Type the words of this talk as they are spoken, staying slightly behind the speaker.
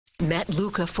Matt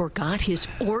Luca forgot his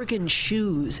organ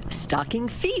shoes. Stocking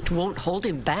feet won't hold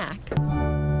him back.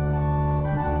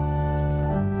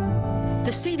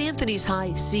 The St. Anthony's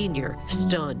High senior,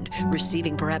 stunned,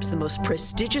 receiving perhaps the most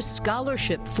prestigious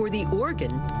scholarship for the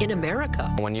organ in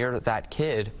America. When you're that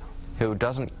kid who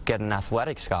doesn't get an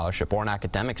athletic scholarship or an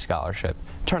academic scholarship,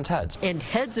 turns heads. And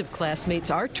heads of classmates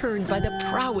are turned by the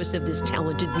prowess of this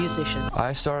talented musician.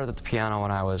 I started at the piano when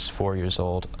I was 4 years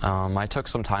old. I took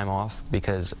some time off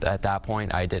because at that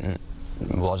point I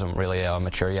wasn't really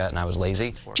mature yet and I was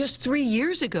lazy. Just 3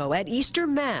 years ago at Easter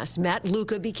Mass, Matt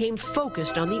Luca became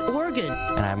focused on the organ.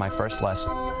 And I had my first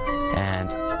lesson,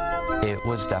 and it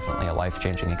was definitely a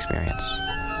life-changing experience.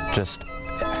 Just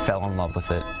fell in love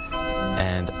with it,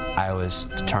 and I was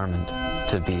determined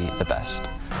to be the best.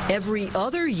 Every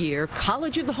other year,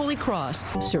 College of the Holy Cross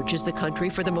searches the country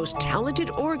for the most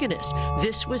talented organist.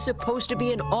 This was supposed to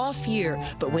be an off year,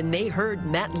 but when they heard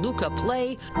Matt Luca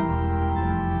play,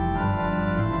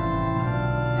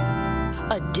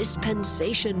 a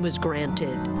dispensation was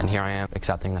granted. And here I am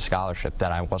accepting the scholarship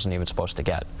that I wasn't even supposed to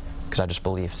get because I just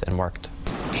believed and worked.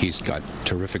 He's got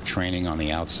terrific training on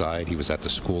the outside. He was at the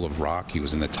School of Rock. He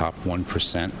was in the top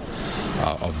 1%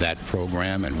 of that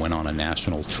program and went on a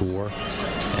national tour.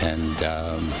 And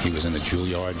he was in the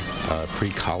Juilliard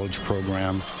pre-college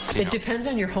program. It depends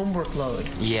on your homework load.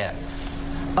 Yeah.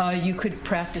 You could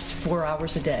practice 4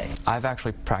 hours a day. I've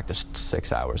actually practiced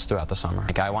 6 hours throughout the summer.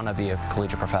 I want to be a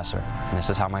collegiate professor, and this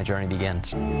is how my journey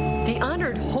begins. The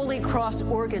honored Holy Cross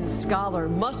organ scholar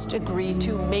must agree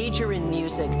to major in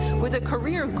music with a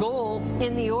career goal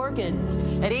in the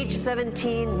organ. At age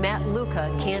 17, Matt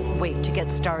Luca can't wait to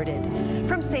get started.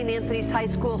 From St. Anthony's High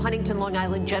School, Huntington, Long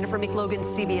Island, Jennifer McLogan,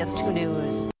 CBS 2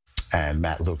 News. And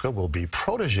Matt Luca will be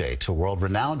protege to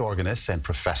world-renowned organist and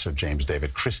Professor James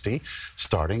David Christie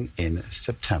starting in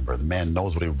September. The man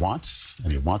knows what he wants,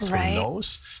 and he wants what he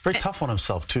knows. Very tough on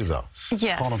himself, too, though.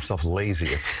 Yes. Calling himself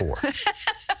lazy at 4.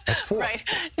 At 4. Right.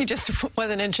 He just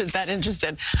wasn't that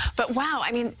interested. But wow,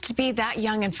 I mean, to be that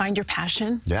young and find your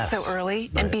passion so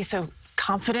early and be so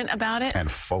confident about it.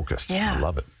 And focused. Yeah. I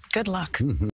love it. Good luck.